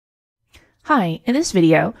Hi, in this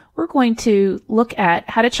video, we're going to look at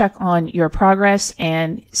how to check on your progress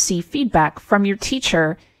and see feedback from your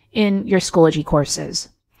teacher in your Schoology courses.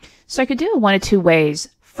 So I could do it one of two ways,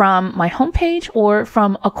 from my homepage or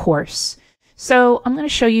from a course. So I'm going to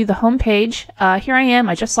show you the homepage. Here I am,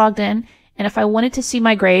 I just logged in, and if I wanted to see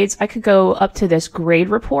my grades, I could go up to this grade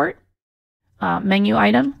report menu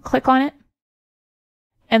item, click on it,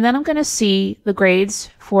 and then I'm going to see the grades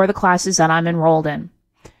for the classes that I'm enrolled in.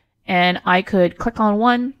 And I could click on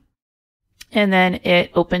one, and then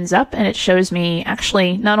it opens up and it shows me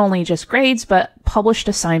actually not only just grades, but published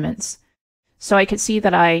assignments. So I could see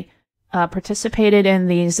that I participated in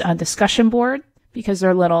these discussion board because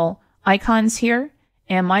they're little icons here,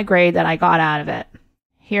 and my grade that I got out of it.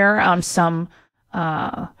 Here are some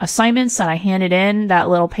assignments that I handed in. That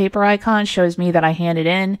little paper icon shows me that I handed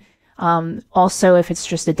in. Also, if it's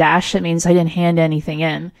just a dash, that means I didn't hand anything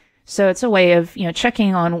in. So it's a way of,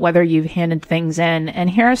 checking on whether you've handed things in. And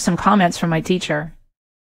here are some comments from my teacher.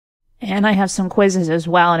 And I have some quizzes as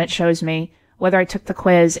well, and it shows me whether I took the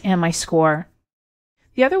quiz and my score.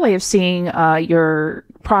 The other way of seeing your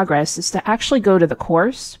progress is to actually go to the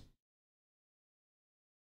course.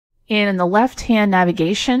 And in the left-hand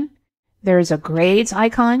navigation, there's a grades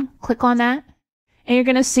icon. Click on that. And you're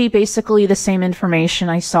going to see basically the same information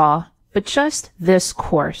I saw, but just this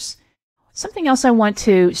course. Something else I want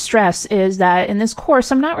to stress is that in this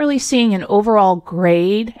course, I'm not really seeing an overall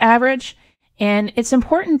grade average. And it's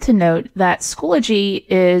important to note that Schoology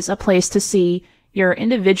is a place to see your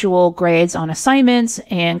individual grades on assignments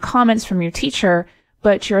and comments from your teacher,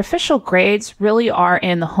 but your official grades really are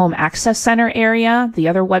in the Home Access Center area, the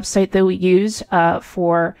other website that we use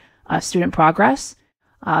for student progress.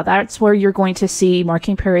 That's where you're going to see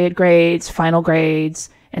marking period grades, final grades,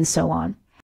 and so on.